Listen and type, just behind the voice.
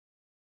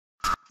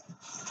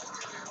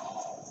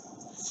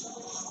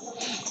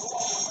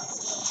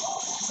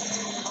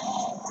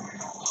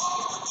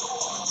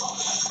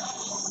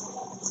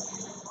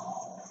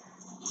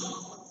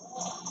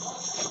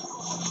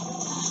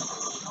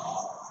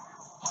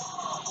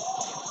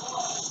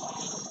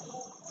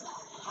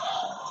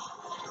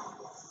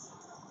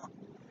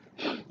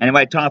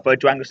Anyway, time for a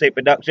Dragon Sleep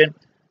production.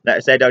 Like I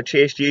said, I'll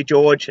cheers to you,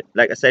 George.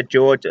 Like I said,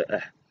 George,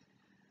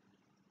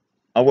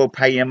 I will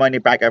pay your money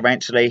back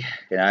eventually.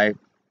 You know, I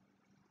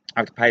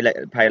have to pay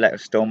like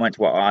installments.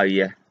 What are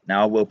you?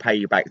 Now I will pay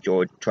you back,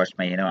 George. Trust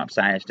me. You know what I'm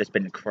saying? It's just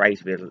been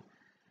crazy for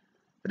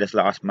this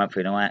last month.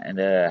 You know what?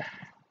 And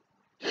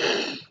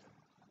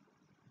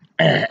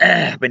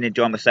I've been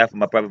enjoying myself. And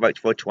my brother voted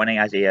for 20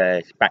 as he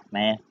is back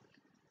now.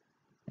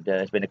 And,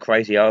 it's been a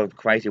crazy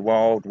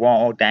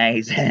wild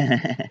days.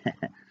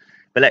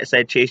 But let's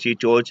say cheers to you,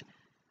 George.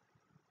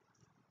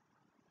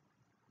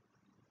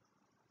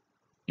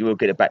 You will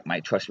get it back,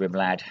 mate. Trust me,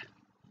 lad.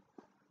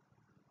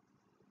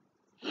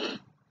 If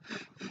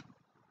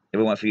it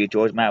weren't for you,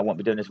 George, mate, I won't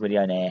be doing this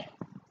video now.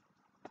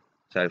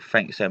 So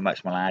thank you so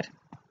much, my lad.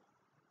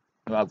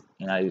 Well,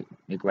 you know,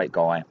 you're a great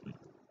guy.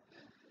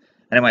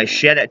 Anyway,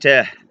 shout out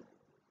to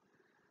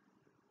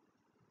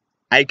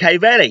AK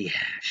Valley.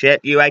 Shout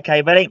out to you,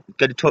 AK Valley.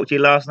 Good to talk to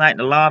you last night.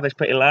 The laugh is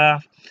pretty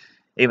laugh.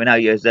 Even though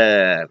you was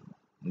going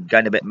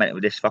a bit mental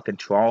with this fucking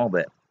trial,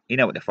 but you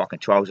know what the fucking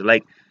trials are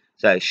like.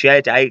 So shout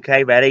out to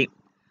AK Valley.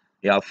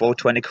 The old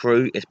 420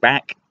 crew is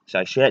back.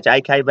 So shout out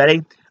to AK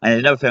Valley. And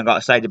another thing I got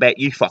to say about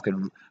you,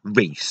 fucking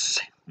Reese.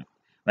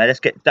 Now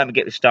don't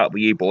get to start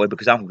with you, boy,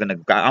 because I'm gonna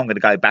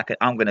go back.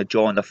 I'm gonna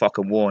join the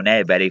fucking war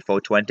now, Valley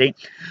 420.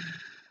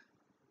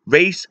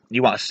 Reese,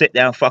 you want to sit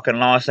there and fucking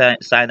lie saying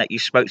that you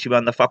spoke to me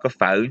on the fucking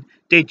phone?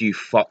 Did you,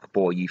 fuck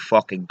boy? You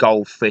fucking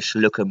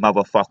goldfish-looking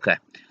motherfucker.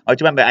 Oh,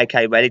 do you remember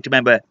AK Valley? Do you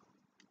remember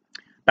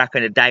back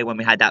in the day when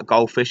we had that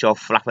goldfish all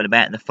flapping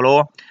about on the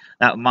floor?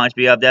 That reminds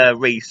me of the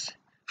Reese.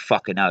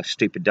 Fucking hell,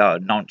 stupid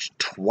nonce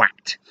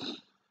twat.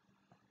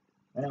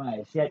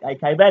 Anyway, shit,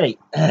 AK Valley.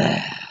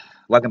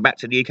 Welcome back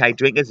to the UK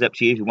Drinkers. It's up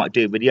to you if you want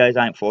to do videos.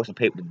 I ain't forcing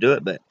people to do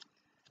it, but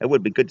it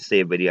would be good to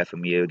see a video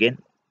from you again.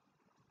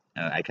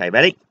 AK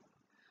Valley.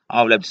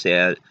 I would love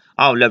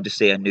to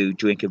see a new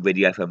drinking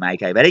video from AK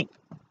Valley.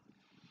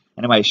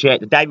 Anyway,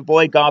 shit, the David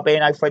Boy,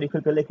 Garbino, Freddy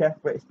Cooker Liquor,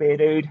 British Beer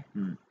Dude.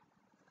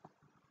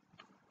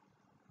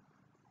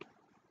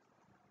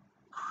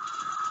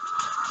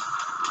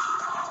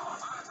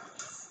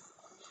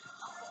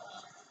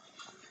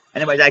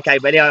 Anyways, okay,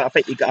 buddy. I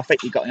think you got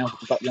me on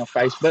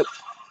Facebook.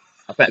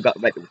 I think I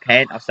got the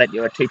can. I sent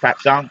you a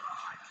 2-pack song.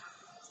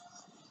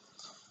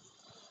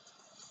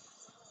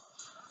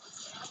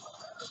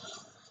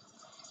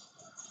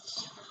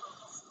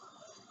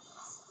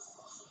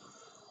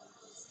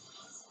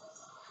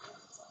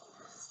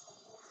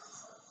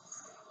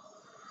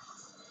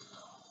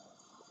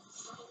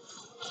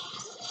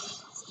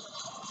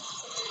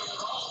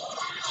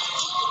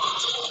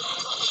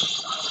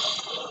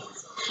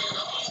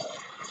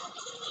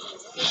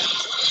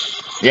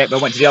 Yep,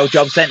 I went to the old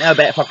job centre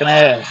about fucking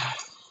I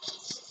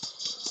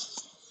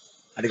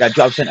had to go to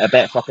job centre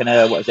about fucking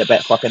what was it,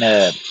 about fucking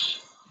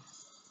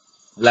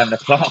 11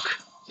 o'clock.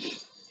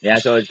 Yeah,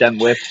 so I was done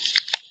with.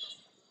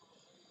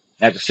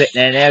 I had to sit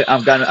there now.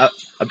 I'm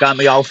going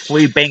my old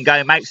free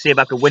bingo, mate, see if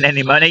I can win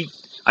any money.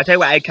 I tell you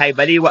what, AK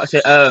buddy, what's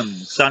it?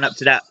 Sign up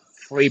to that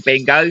free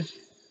bingo.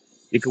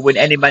 You could win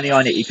any money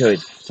on it. You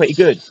could. Pretty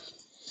good.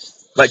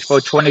 But for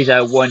 20s,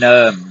 I won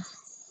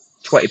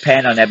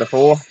 £20 on there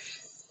before.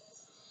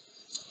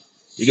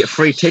 You get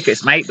free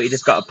tickets, mate, but you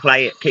just got to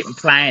play it, keep on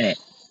playing it.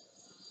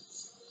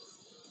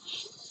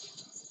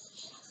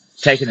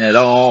 Taking it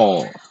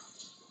all.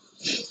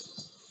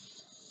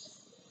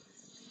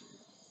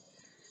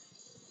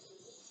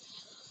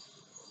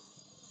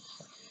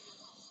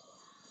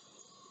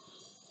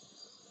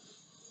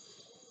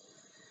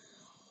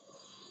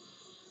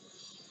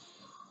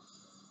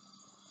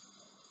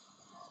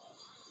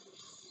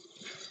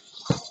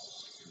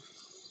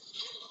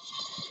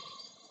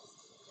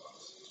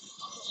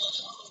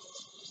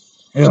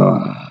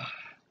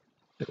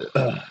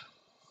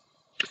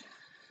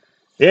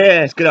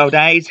 Yeah, it's good old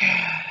days.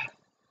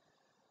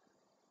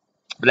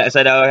 But like I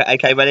said,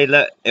 okay, ready,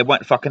 look, it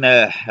wasn't fucking,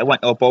 it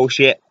wasn't all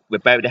bullshit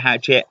with Barry the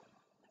Hatchet,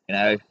 you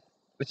know.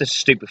 It's a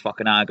stupid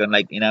fucking argument,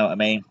 like, you know what I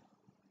mean?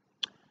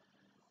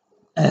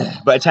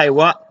 But I tell you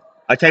what,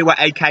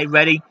 AK,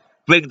 ready,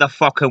 bring the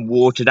fucking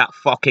war to that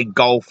fucking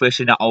goldfish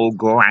and that old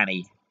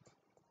granny.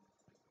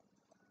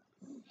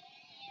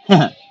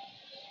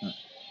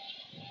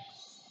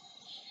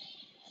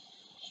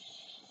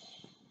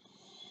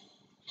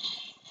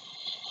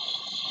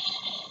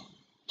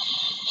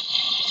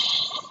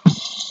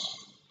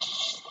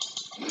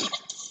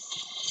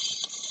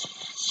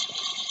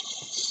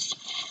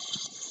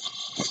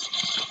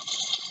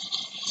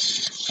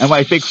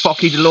 Anyway, big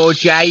fucky Lord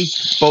J,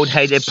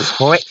 bald-headed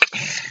prick.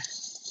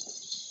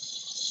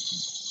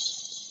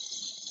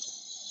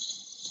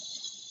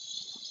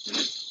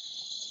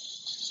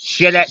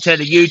 Shout out to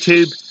the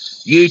YouTube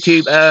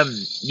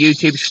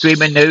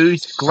streaming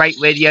news. Great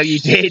video you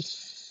did.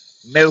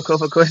 Miracle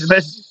for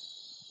Christmas.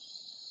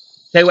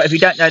 Tell you what, if you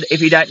don't know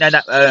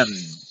that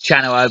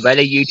channel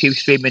already, YouTube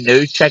streaming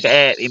news, check it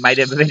out. He made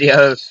a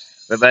video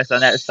with us on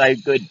that. It's so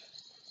good.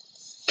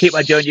 Keep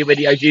on doing your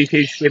videos,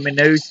 YouTube streaming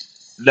news.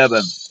 Love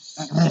them.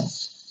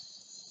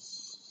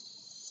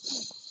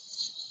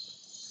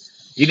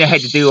 You don't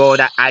have to do all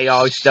that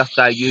AI stuff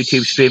though,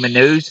 YouTube streaming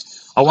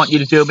news. I want you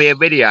to do me a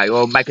video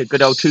or make a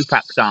good old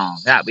Tupac song.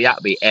 That'd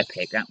be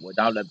epic, that would.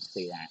 I'd love to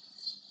see that.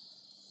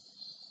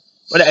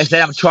 Well, like I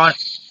said,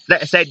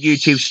 like I said,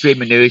 YouTube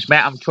streaming news, mate.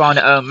 I'm trying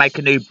to make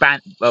a new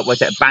banner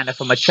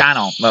for my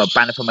channel? Well,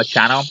 banner for my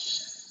channel.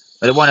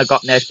 But the one I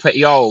got there is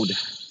pretty old.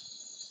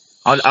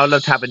 I'd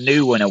love to have a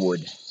new one, I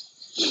would.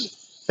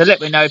 So let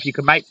me know if you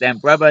can make them,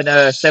 brother,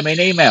 and send me an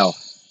email.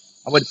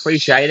 I would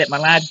appreciate it, my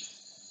lad.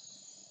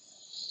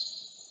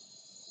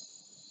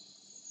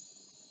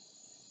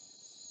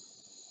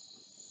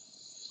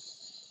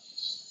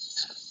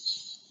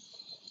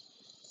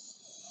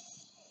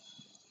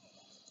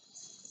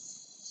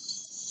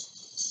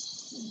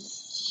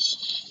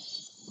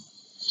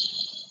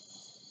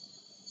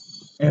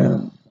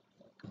 Oh.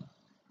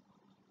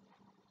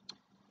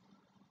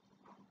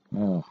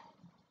 Oh.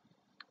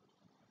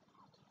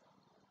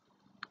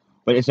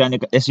 But it's the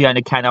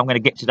only can I'm going to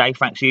get today,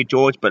 thanks to you,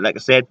 George. But like I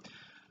said,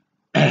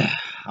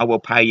 I will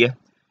pay you.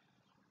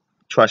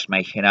 Trust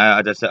me, you know.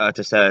 I just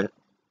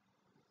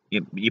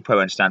you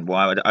probably understand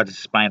why. I just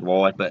explained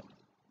why, but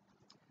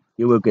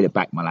you will get it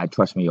back, my lad.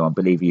 Trust me, I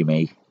believe you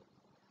me.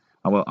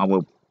 I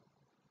will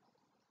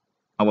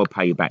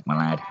pay you back, my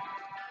lad.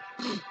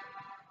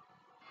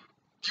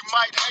 You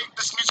might hate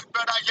this music,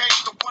 but I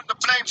ain't the one to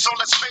blame. So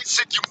let's face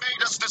it, you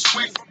made us this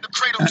way from the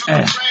cradle to the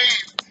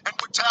grave, and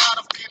we're tired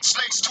of being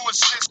slaves to a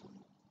system.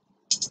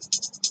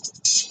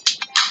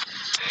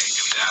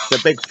 The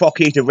Big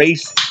Fuck You to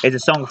Reese is a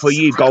song for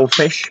you,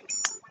 Goldfish.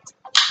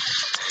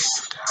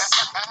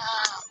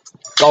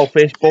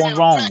 Goldfish, born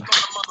wrong.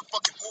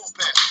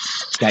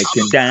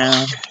 Taken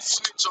down.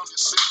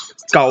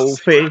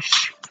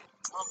 Goldfish.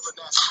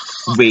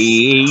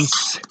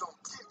 Reese.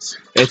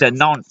 It's a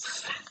nonce.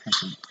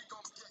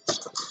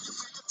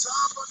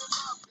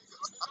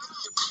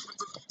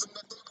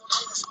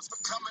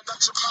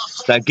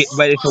 So get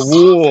ready for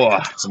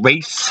war,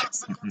 Reese.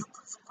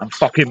 I'm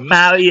fucking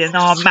marrying,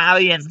 I'm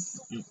marrying.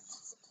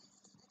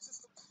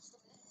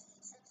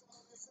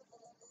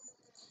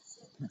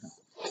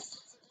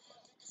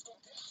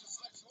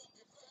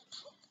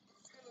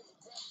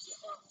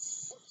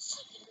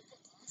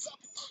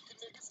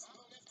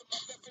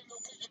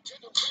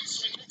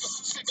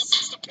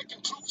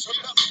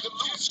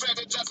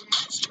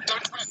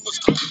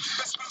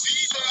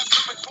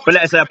 But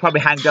let's say I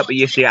probably hanged up with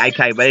you, see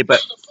AK ready, but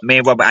me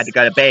and Robert had to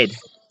go to bed.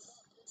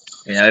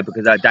 You know,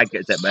 because our dad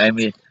gets up, man.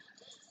 You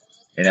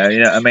know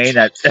what I mean?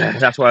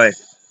 That's why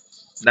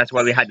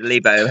we had to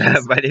leave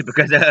it ready,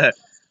 because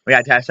we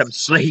had to have some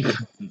sleep.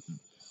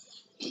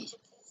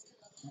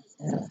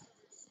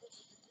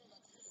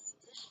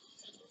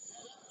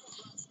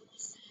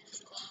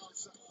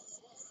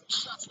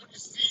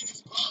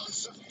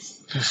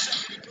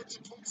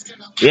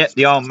 Yep,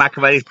 the old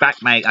Machiavelli's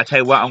back, mate. I tell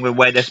you what, I'm going to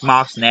wear this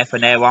mask now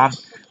from now on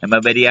in my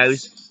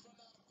videos.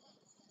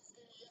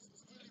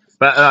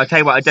 But I'll tell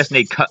you what, I just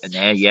need cutting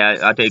there. Yeah,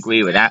 I do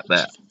agree with that,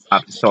 but I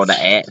have to sort that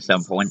out at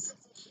some point.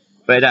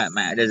 But it don't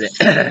matter, does it?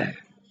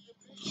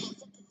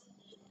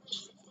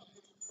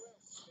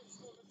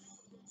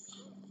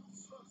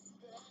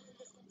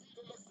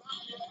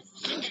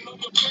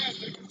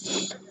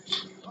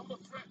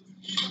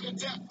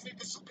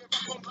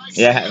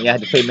 Yeah, you had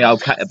to feed me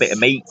old cut a bit of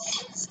meat.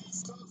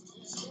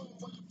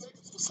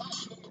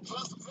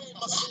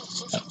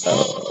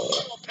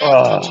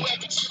 Oh.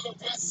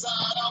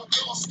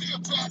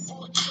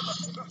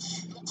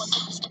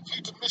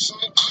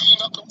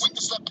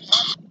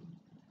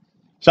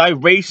 So,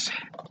 Reese,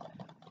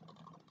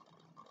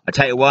 I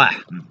tell you what,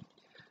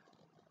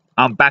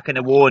 I'm back in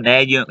the war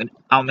now.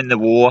 I'm in the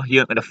war. You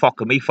ain't gonna fuck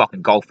with me,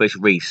 fucking Goldfish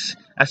Reese.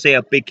 I see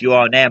how big you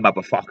are now,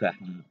 motherfucker.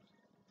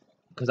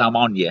 Because I'm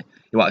on you.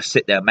 You want to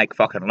sit there and make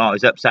fucking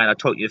lies up saying I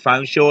took your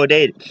phone? Sure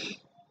did.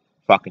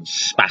 Fucking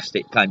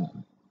spastic cunt.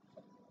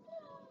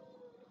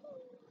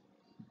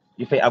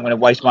 You think I'm gonna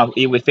waste my?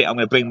 You think I'm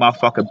gonna bring my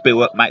fucking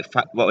bill up, mate?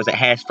 What was it,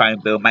 house phone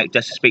bill, mate?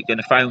 Just to speak to you on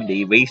the phone, do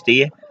you, Reese? Do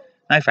you?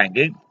 No, thank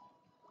you.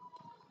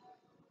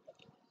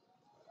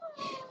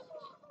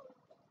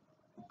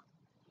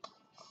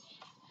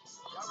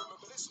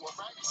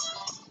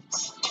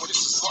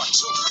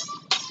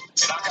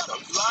 And I got a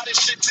lot of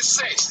shit to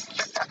say.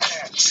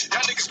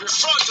 Y'all niggas been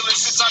fraudulent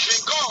since I've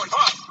been gone,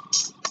 huh?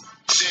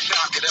 Didn't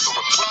I could ever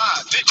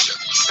reply, did ya?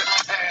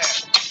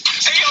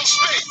 Hey, yo,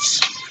 Space,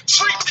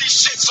 treat these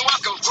shit so I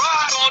can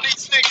ride on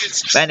these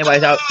niggas. But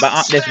anyways, but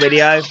up this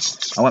video,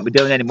 I won't be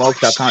doing any more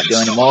because I can't do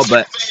any more,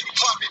 but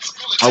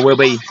I will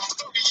be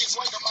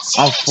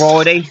on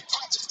Friday.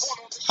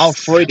 On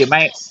Friday,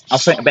 mate. I'm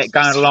thinking about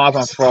going live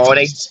on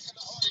Friday.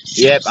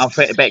 Yep, I'm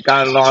thinking about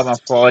going live on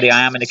Friday.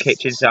 I am in the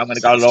kitchen, so I'm going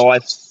to go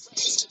live.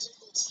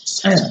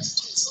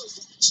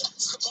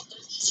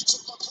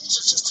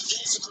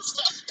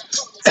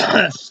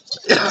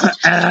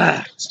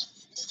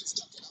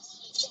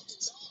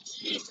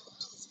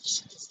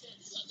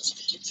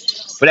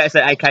 But that's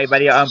an AK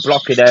video. I'm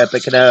blocking well,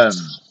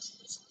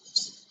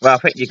 I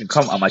think you can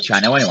comment on my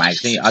channel anyway.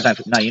 See, I don't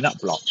think, no, you're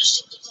not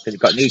blocked because you've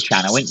got a new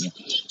channel, ain't you?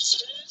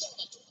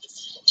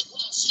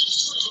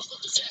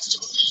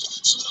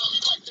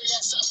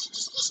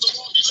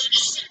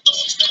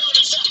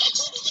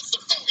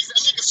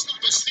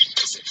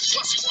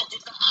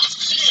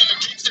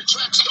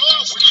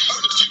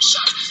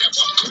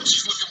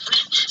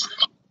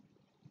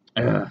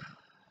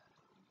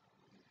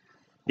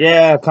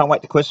 Yeah, I can't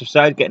wait to Christmas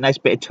side, get a nice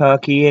bit of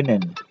turkey in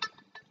and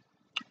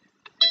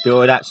do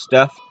all that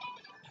stuff.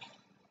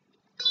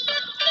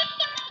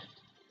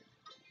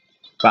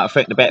 But I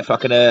think the better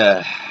fucking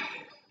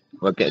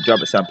we'll get a job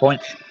at some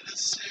point.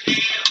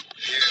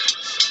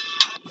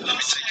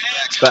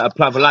 But I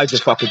applied for loads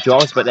of fucking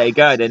jobs, but there you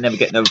go, they never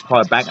get no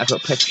reply back. That's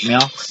what pisses me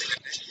off.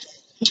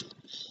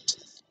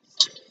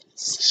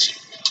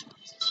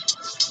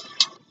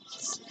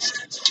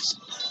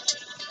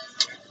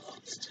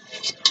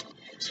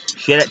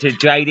 Shit it to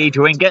JD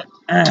Drinker.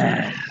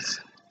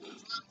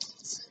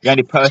 The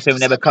only person who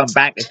never come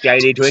back is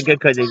JD Drinker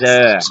because he's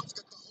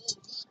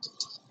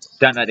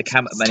don't like to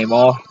come at him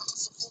anymore.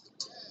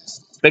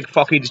 Big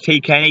fucking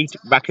T Kenny,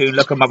 raccoon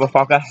looking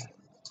motherfucker.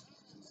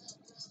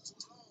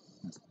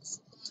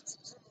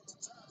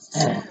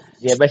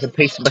 Yeah, rest in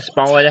peace to my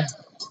spider.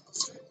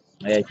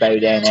 Yeah, he's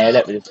buried down there.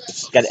 Look, with the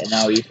skeleton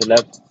now I used to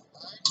love.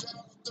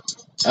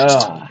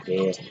 Oh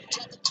dear.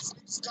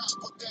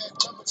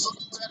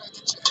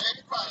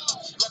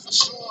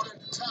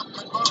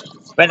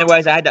 But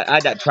anyways, I had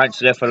that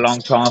transfer for a long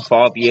time,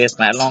 5 years,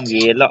 mate, a long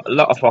year, lot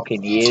of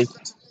fucking years.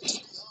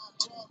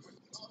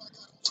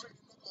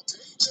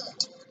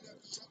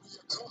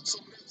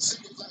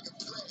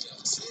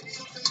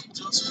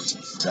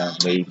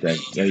 That way that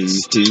you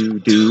used to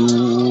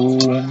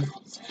do.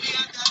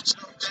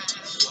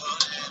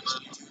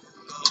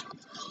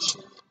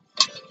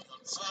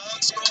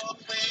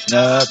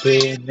 Up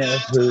in the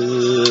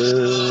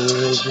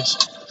hood.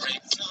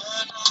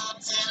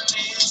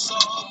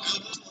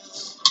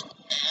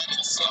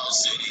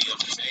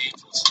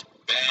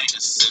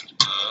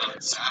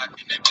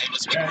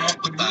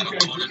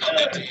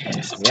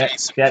 Yeah,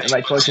 shout out to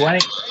Race 420.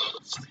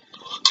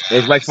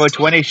 There's Race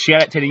 420.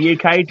 Shout out to the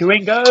UK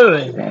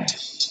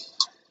Dringos.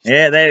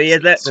 Yeah, there he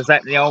is. Look, there's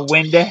that the old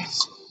window.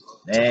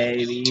 There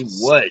he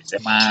was,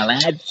 my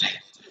lads.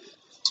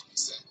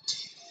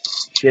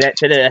 Shout out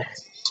to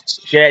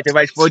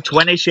Race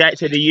 420. Shout out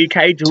to the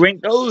UK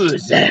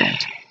Dringos.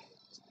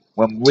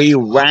 When we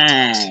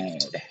ride,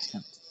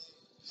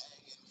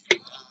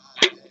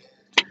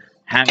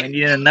 hanging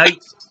in the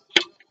night.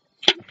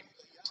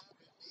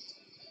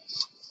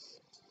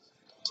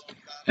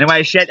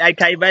 Anyway, shit,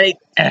 okay, buddy.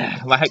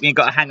 Well, I hope you ain't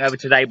got a hangover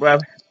today, bro.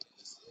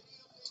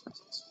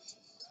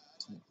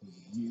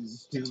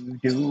 Used to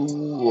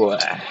do.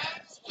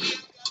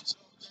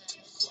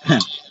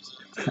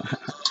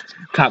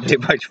 Can't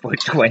believe much for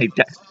 20.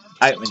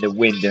 Opened the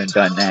window and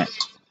done that.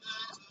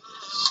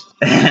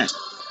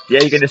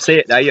 Yeah, you're gonna see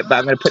it though. But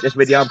I'm gonna put this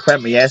video on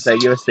premiere, so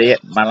you'll see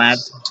it, my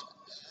lads.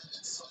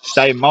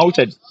 Stay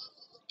molten.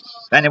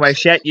 Anyway,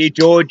 shit, you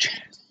George.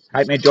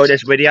 Hope you enjoyed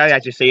this video.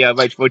 As you see, I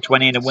wrote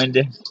 420 in the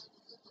window.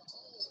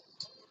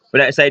 But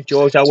like I said,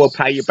 George, I will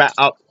pay you back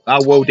up. I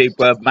will do,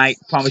 bro, mate.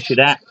 Promise you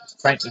that.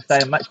 Thank you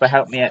so much for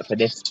helping me out for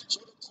this.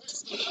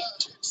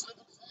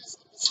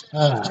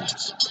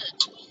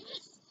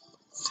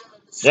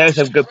 There are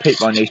some good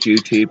people on this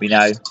YouTube, you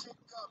know.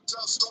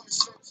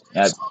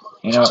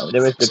 You know,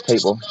 there is good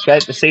people. Shout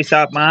out to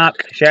Seaside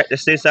Mark. Shout out to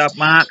Seaside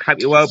Mark. Hope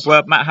you're well,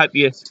 bro, mate. Hope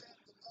your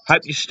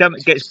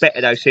stomach gets better,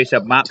 though,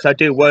 Seaside Mark. Because I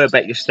do worry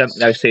about your stomach,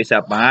 though,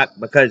 Seaside Mark.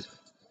 Because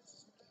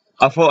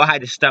I thought I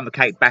had a stomach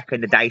ache back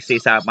in the day,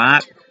 Seaside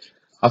Mark.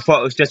 I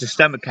thought it was just a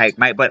stomach ache,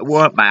 mate, but it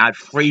weren't, mate. I had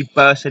 3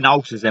 bursting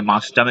ulcers in my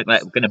stomach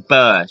that were going to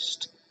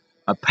burst.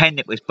 My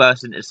appendix was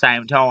bursting at the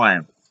same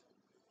time.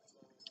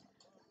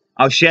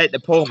 I'll share it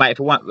to Paul, mate. If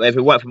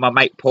it weren't for my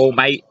mate Paul,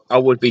 mate, I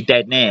would be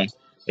dead near.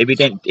 If he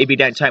don't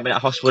take me to the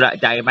hospital that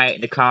day, mate,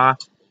 in the car.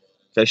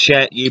 So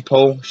share it you,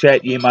 Paul. Share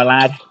it you, my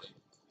lad.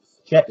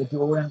 Share it to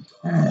Jordan.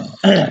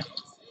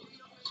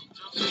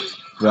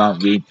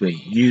 What we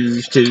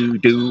used to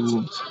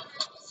do.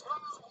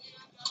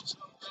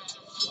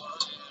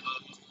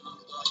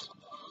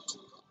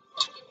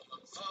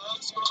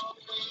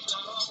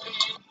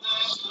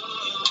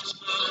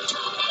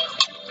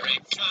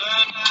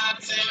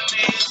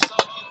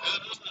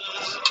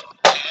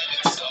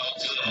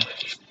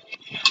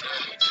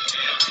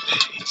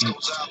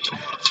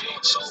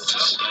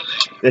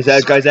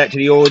 This goes out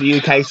to all the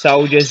UK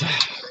soldiers.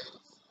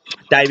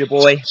 David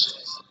Boy,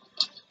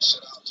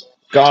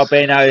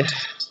 Garbino,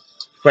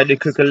 Friendly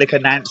Cooker Liquor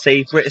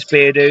Nancy, British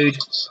Beer Dude,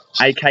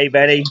 AK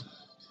Betty,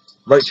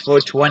 Roach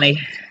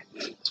 420.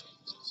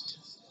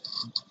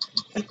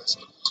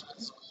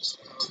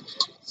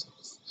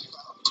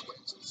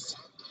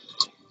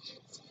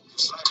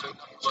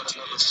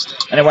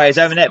 Anyways,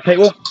 over there,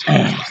 people.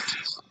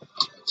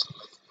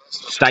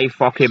 Stay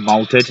fucking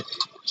malted.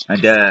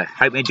 And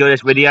hope you enjoy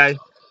this video.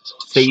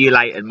 See you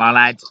later, my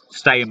lads.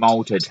 Stay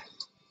malted.